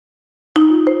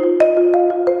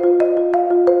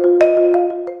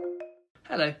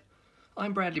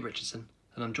I'm Bradley Richardson,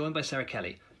 and I'm joined by Sarah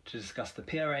Kelly to discuss the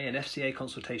PRA and FCA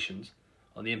consultations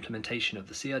on the implementation of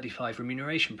the CRD V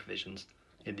remuneration provisions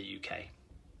in the UK.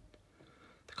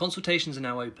 The consultations are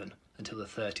now open until the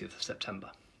 30th of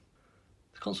September.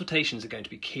 The consultations are going to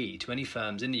be key to any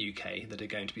firms in the UK that are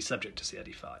going to be subject to CRD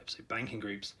V, so banking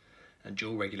groups and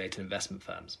dual regulated investment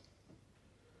firms.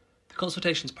 The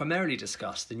consultations primarily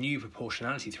discuss the new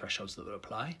proportionality thresholds that will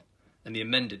apply and the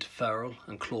amended deferral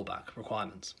and clawback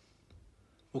requirements.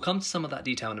 We'll come to some of that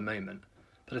detail in a moment,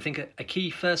 but I think a key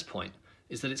first point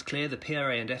is that it's clear the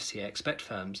PRA and FCA expect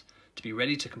firms to be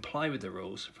ready to comply with the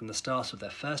rules from the start of their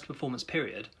first performance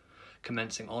period,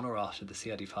 commencing on or after the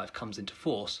CRD V comes into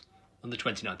force on the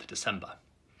 29th of December.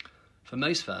 For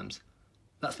most firms,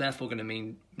 that's therefore going to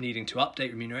mean needing to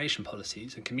update remuneration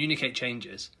policies and communicate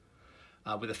changes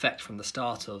with effect from the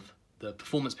start of the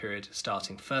performance period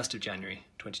starting 1st of January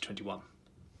 2021.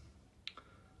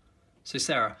 So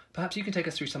Sarah, perhaps you can take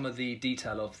us through some of the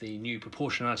detail of the new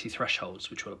proportionality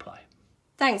thresholds which will apply.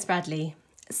 Thanks, Bradley.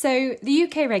 So the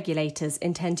UK regulators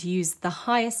intend to use the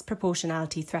highest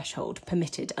proportionality threshold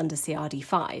permitted under CRD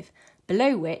V,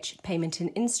 below which payment in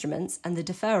instruments and the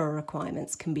deferral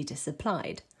requirements can be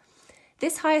disapplied.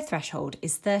 This higher threshold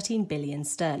is 13 billion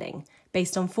sterling,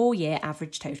 based on 4-year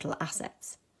average total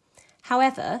assets.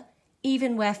 However,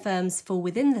 even where firms fall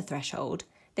within the threshold,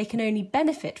 they can only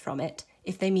benefit from it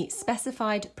if they meet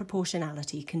specified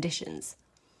proportionality conditions.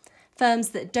 Firms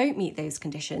that don't meet those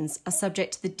conditions are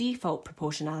subject to the default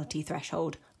proportionality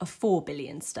threshold of 4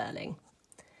 billion sterling.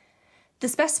 The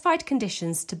specified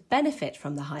conditions to benefit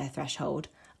from the higher threshold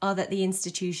are that the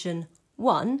institution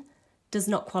 1. Does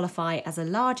not qualify as a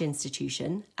large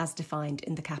institution as defined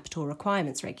in the Capital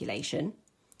Requirements Regulation,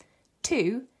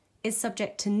 2. Is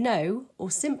subject to no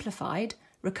or simplified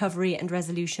recovery and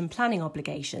resolution planning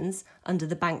obligations under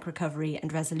the Bank Recovery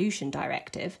and Resolution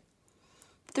Directive,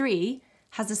 3.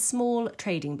 Has a small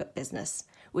trading book business,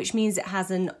 which means it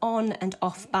has an on and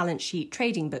off balance sheet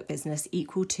trading book business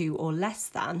equal to or less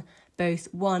than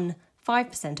both 1.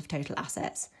 5% of total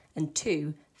assets and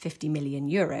 2. 50 million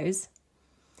euros,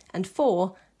 and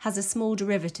 4. Has a small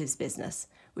derivatives business,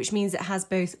 which means it has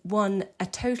both 1. A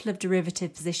total of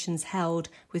derivative positions held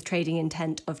with trading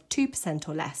intent of 2%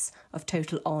 or less of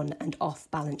total on and off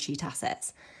balance sheet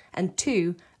assets, and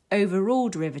 2. Overall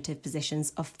derivative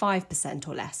positions of 5%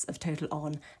 or less of total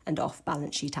on and off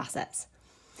balance sheet assets.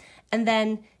 And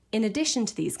then, in addition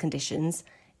to these conditions,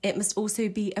 it must also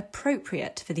be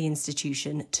appropriate for the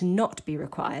institution to not be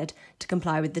required to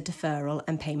comply with the deferral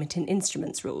and payment in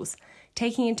instruments rules,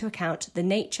 taking into account the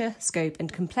nature, scope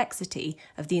and complexity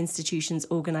of the institution's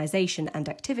organisation and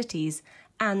activities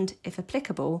and, if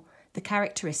applicable, the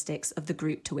characteristics of the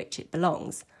group to which it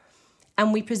belongs.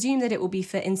 And we presume that it will be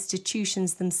for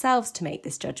institutions themselves to make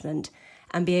this judgment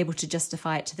and be able to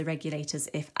justify it to the regulators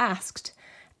if asked,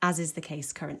 as is the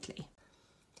case currently.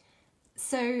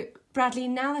 So, Bradley,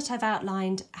 now that I've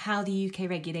outlined how the UK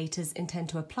regulators intend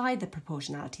to apply the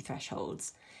proportionality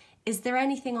thresholds, is there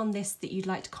anything on this that you'd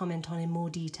like to comment on in more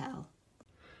detail?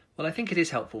 Well, I think it is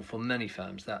helpful for many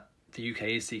firms that the UK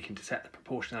is seeking to set the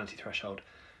proportionality threshold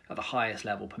at the highest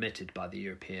level permitted by the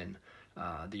European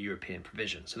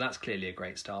provision. So that's clearly a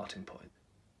great starting point.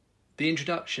 The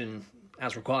introduction,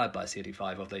 as required by CRD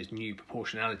V, of those new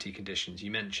proportionality conditions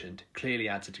you mentioned clearly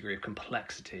adds a degree of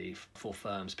complexity for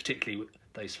firms, particularly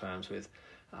those firms with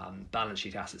balance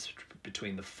sheet assets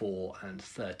between the 4 and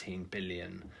 13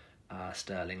 billion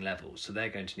sterling levels. So they're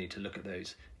going to need to look at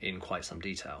those in quite some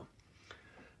detail.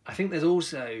 I think there's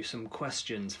also some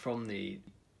questions from the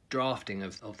drafting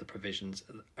of the provisions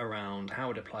around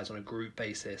how it applies on a group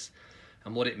basis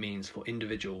and what it means for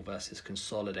individual versus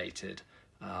consolidated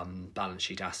balance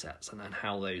sheet assets and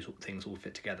how those things all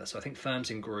fit together. So I think firms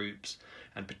in groups,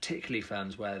 and particularly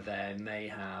firms where they may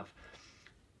have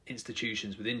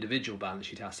institutions with individual balance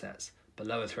sheet assets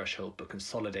below a threshold but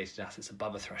consolidated assets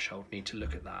above a threshold, need to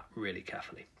look at that really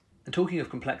carefully. And talking of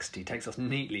complexity takes us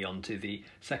neatly onto the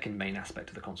second main aspect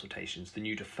of the consultations, the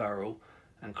new deferral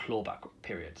and clawback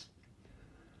periods.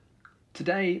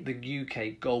 Today, the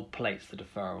UK gold plates the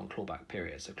deferral and clawback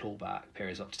periods. So clawback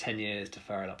periods up to 10 years,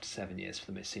 deferral up to 7 years for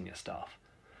the most senior staff.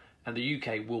 And the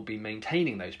UK will be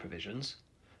maintaining those provisions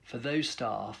for those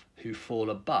staff who fall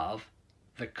above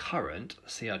the current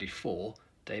CRD IV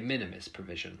de minimis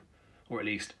provision, or at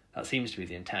least that seems to be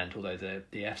the intent, although the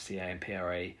FCA and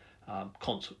PRA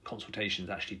consultations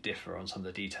actually differ on some of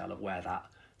the detail of where that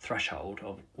threshold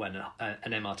of when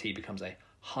an MRT becomes a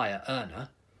higher earner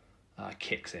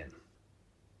kicks in.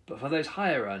 But for those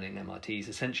higher earning MRTs,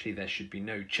 essentially there should be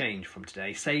no change from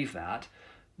today, save that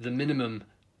the minimum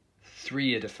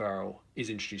 3-year deferral is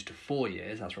introduced to 4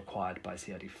 years as required by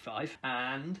CRD V.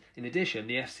 And in addition,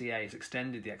 the FCA has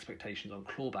extended the expectations on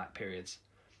clawback periods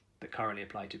that currently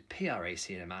apply to PRA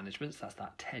senior managements, that's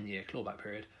that 10-year clawback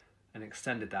period, and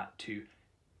extended that to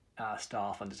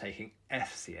staff undertaking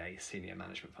FCA senior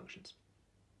management functions.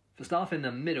 For staff in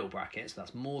the middle bracket, so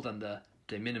that's more than the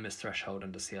de minimis threshold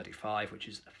under CRD V, which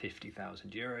is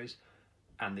 €50,000,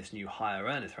 and this new higher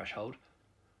earner threshold,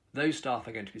 those staff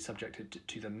are going to be subjected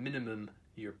to the minimum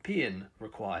European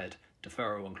required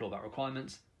deferral and clawback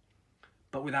requirements,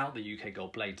 but without the UK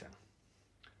gold plating.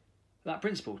 That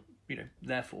principle,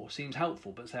 therefore seems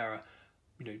helpful, but Sarah,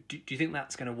 do you think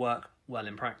that's going to work well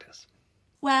in practice?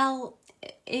 Well,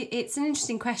 it's an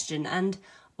interesting question, and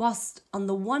whilst on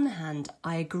the one hand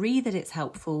I agree that it's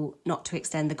helpful not to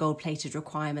extend the gold-plated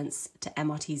requirements to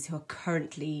MRTs who are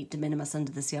currently de minimis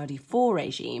under the CRD IV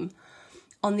regime,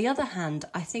 on the other hand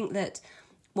I think that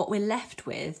what we're left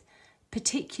with,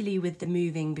 particularly with the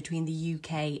moving between the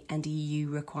UK and EU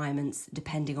requirements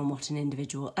depending on what an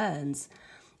individual earns,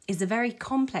 is a very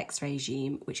complex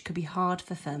regime which could be hard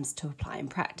for firms to apply in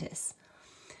practice.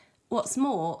 What's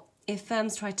more, if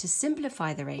firms try to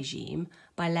simplify the regime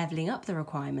by levelling up the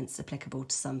requirements applicable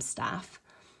to some staff,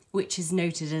 which is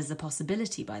noted as a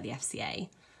possibility by the FCA,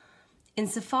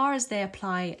 insofar as they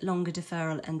apply longer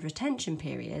deferral and retention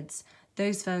periods,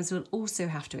 those firms will also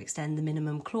have to extend the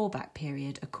minimum clawback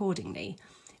period accordingly,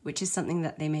 which is something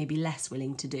that they may be less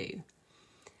willing to do.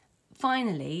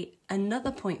 Finally,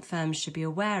 another point firms should be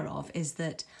aware of is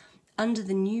that under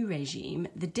the new regime,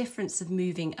 the difference of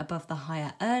moving above the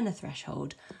higher earner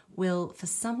threshold will, for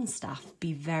some staff,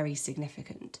 be very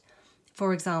significant.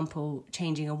 For example,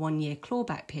 changing a 1-year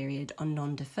clawback period on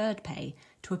non-deferred pay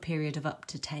to a period of up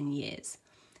to 10 years.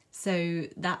 So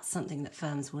that's something that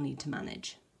firms will need to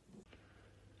manage.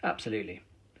 Absolutely.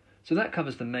 So that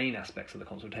covers the main aspects of the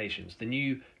consultations, the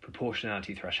new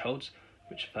proportionality thresholds,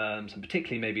 which firms, and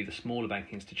particularly maybe the smaller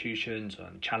banking institutions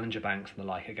and challenger banks and the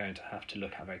like, are going to have to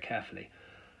look at very carefully,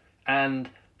 and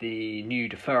the new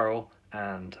deferral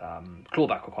and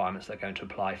clawback requirements that are going to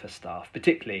apply for staff,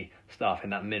 particularly staff in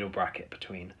that middle bracket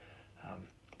between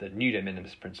the new de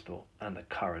minimis principle and the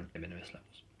current de minimis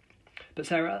levels. But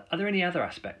Sarah, are there any other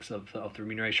aspects of the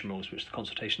remuneration rules which the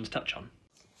consultations touch on?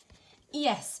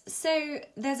 Yes, so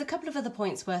there's a couple of other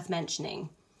points worth mentioning.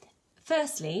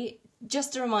 Firstly,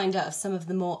 just a reminder of some of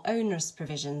the more onerous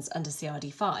provisions under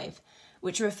CRD V,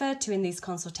 which are referred to in these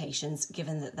consultations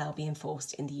given that they'll be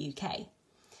enforced in the UK.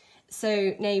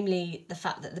 So, namely, the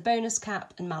fact that the bonus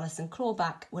cap and malus and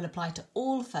clawback will apply to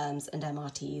all firms and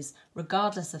MRTs,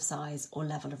 regardless of size or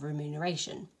level of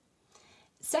remuneration.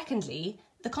 Secondly,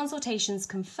 the consultations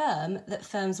confirm that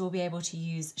firms will be able to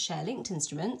use share-linked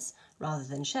instruments, rather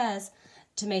than shares,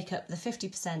 to make up the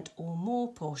 50% or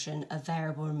more portion of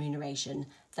variable remuneration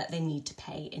that they need to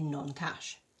pay in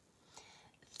non-cash.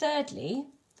 Thirdly,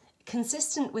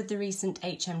 consistent with the recent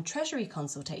HM Treasury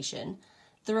consultation,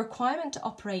 the requirement to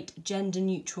operate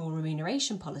gender-neutral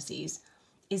remuneration policies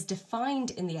is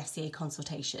defined in the FCA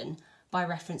consultation by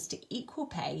reference to equal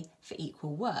pay for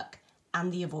equal work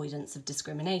and the avoidance of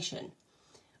discrimination,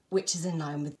 which is in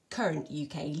line with current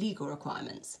UK legal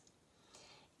requirements.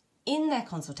 In their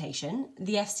consultation,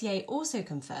 the FCA also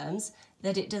confirms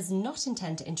that it does not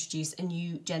intend to introduce a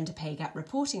new gender pay gap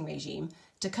reporting regime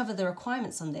to cover the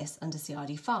requirements on this under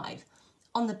CRD V,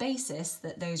 on the basis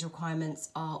that those requirements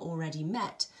are already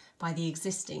met by the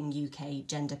existing UK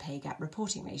gender pay gap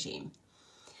reporting regime.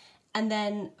 And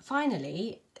then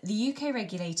finally, the UK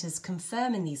regulators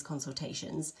confirm in these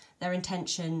consultations their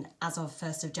intention as of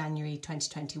 1st of January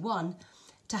 2021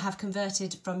 to have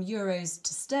converted from euros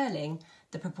to sterling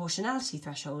the proportionality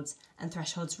thresholds and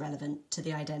thresholds relevant to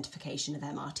the identification of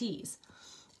MRTs.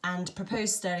 And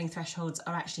proposed sterling thresholds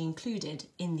are actually included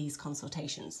in these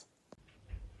consultations.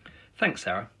 Thanks,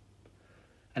 Sarah.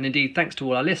 And indeed, thanks to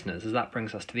all our listeners, as that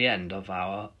brings us to the end of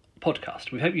our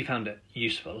podcast. We hope you found it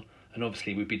useful, and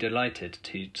obviously we'd be delighted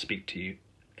to speak to you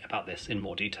about this in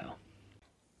more detail.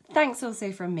 Thanks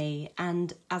also from me,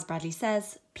 and as Bradley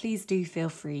says, please do feel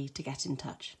free to get in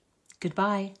touch.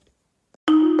 Goodbye.